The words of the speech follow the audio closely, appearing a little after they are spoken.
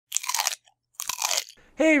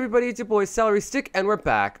Hey everybody, it's your boy GRNcelerystick, and we're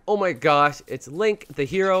back. Oh my gosh, it's Link, the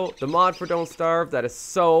hero, the mod for Don't Starve. That is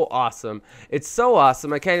so awesome. It's so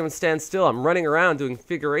awesome, I can't even stand still. I'm running around doing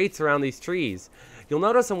figure eights around these trees. You'll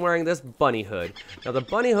notice I'm wearing this bunny hood. Now the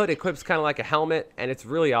bunny hood equips kind of like a helmet, and it's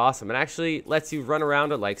really awesome. It actually lets you run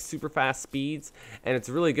around at like super fast speeds, and it's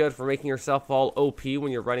really good for making yourself all OP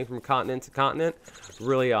when you're running from continent to continent.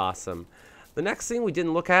 Really awesome. The next thing we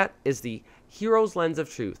didn't look at is the Hero's Lens of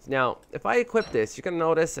Truth. Now, if I equip this, you're going to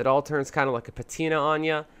notice it all turns kind of like a patina on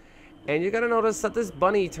you. And you're going to notice that this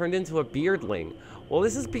bunny turned into a beardling. Well,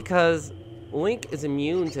 this is because Link is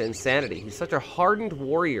immune to insanity. He's such a hardened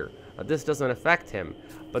warrior that this doesn't affect him.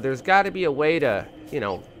 But there's got to be a way to,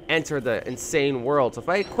 enter the insane world. So if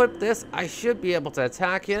I equip this, I should be able to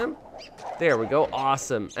attack him. There we go.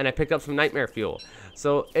 Awesome. And I picked up some nightmare fuel.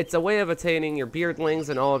 So it's a way of attaining your beardlings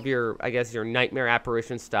and all of your, your nightmare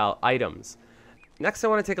apparition style items. Next, I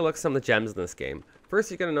want to take a look at some of the gems in this game.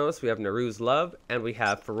 First, you're going to notice we have Naru's Love and we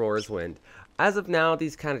have Farore's Wind. As of now,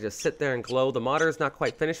 these kind of just sit there and glow. The modder is not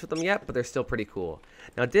quite finished with them yet, but they're still pretty cool.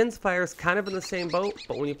 Now, Din's Fire is kind of in the same boat,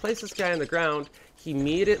 but when you place this guy on the ground, he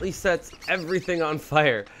immediately sets everything on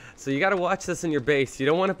fire. So you got to watch this in your base. You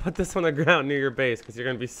don't want to put this on the ground near your base because you're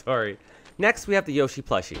going to be sorry. Next, we have the Yoshi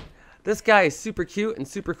plushie. This guy is super cute and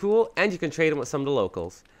super cool, and you can trade him with some of the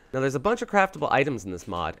locals. Now, there's a bunch of craftable items in this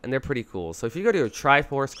mod, and they're pretty cool. So if you go to your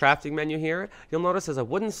triforce crafting menu here, you'll notice there's a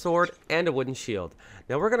wooden sword and a wooden shield.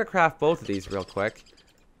 Now, we're going to craft both of these real quick.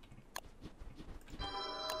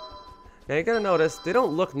 Now, you're going to notice they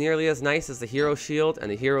don't look nearly as nice as the hero shield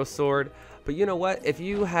and the hero sword. But you know what? If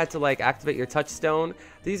you had to, activate your touchstone,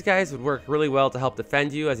 these guys would work really well to help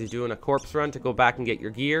defend you as you're doing a corpse run to go back and get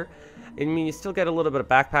your gear. I mean, you still get a little bit of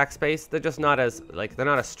backpack space. They're just not as, they're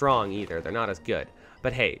not as strong either. They're not as good.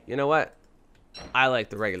 But hey, you know what? I like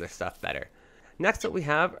the regular stuff better. Next up we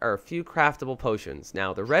have are a few craftable potions.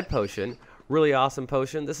 Now, the red potion, really awesome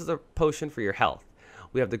potion. This is a potion for your health.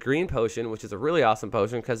 We have the green potion, which is a really awesome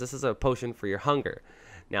potion because this is a potion for your hunger.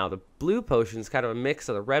 Now, the blue potion is kind of a mix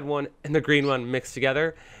of the red one and the green one mixed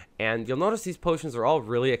together. And you'll notice these potions are all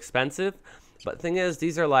really expensive. But the thing is,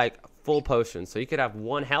 these are like full potions. So you could have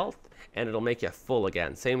 1 health and it'll make you full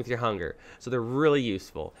again. Same with your hunger. So they're really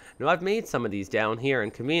useful. Now, I've made some of these down here,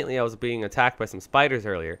 and conveniently I was being attacked by some spiders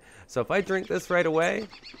earlier. So if I drink this right away,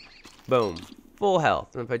 boom, full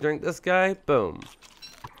health. And if I drink this guy, boom,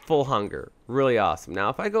 full hunger. Really awesome. Now,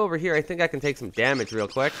 if I go over here, I think I can take some damage real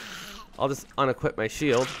quick. I'll just unequip my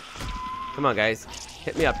shield. Come on, guys.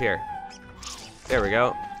 Hit me up here. There we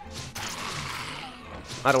go.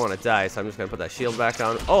 I don't want to die, so I'm just going to put that shield back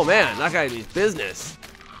on. Oh, man, that guy means business.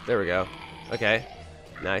 There we go. Okay.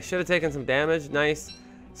 Now, I should have taken some damage. Nice.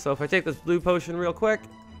 So if I take this blue potion real quick,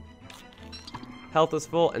 health is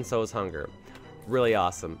full, and so is hunger. Really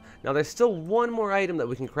awesome. Now, there's still one more item that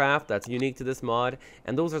we can craft that's unique to this mod,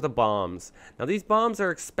 and those are the bombs. Now, these bombs are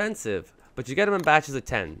expensive, but you get them in batches of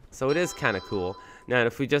 10, so it is kind of cool. Now,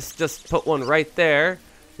 if we just put one right there,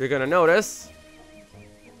 you're going to notice,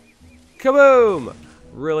 kaboom!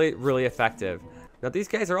 Really, really effective. Now, these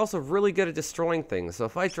guys are also really good at destroying things. So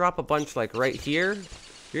if I drop a bunch like right here,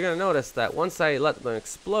 you're going to notice that once I let them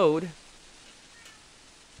explode,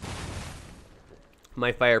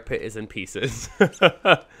 my fire pit is in pieces.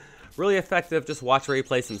 Really effective. Just watch where you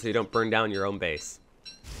place them so you don't burn down your own base.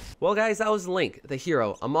 Well, guys, that was Link, the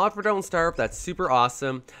hero, a mod for Don't Starve that's super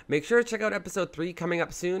awesome. Make sure to check out episode 3 coming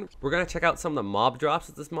up soon. We're going to check out some of the mob drops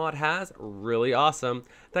that this mod has. Really awesome.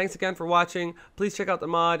 Thanks again for watching. Please check out the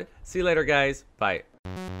mod. See you later, guys. Bye.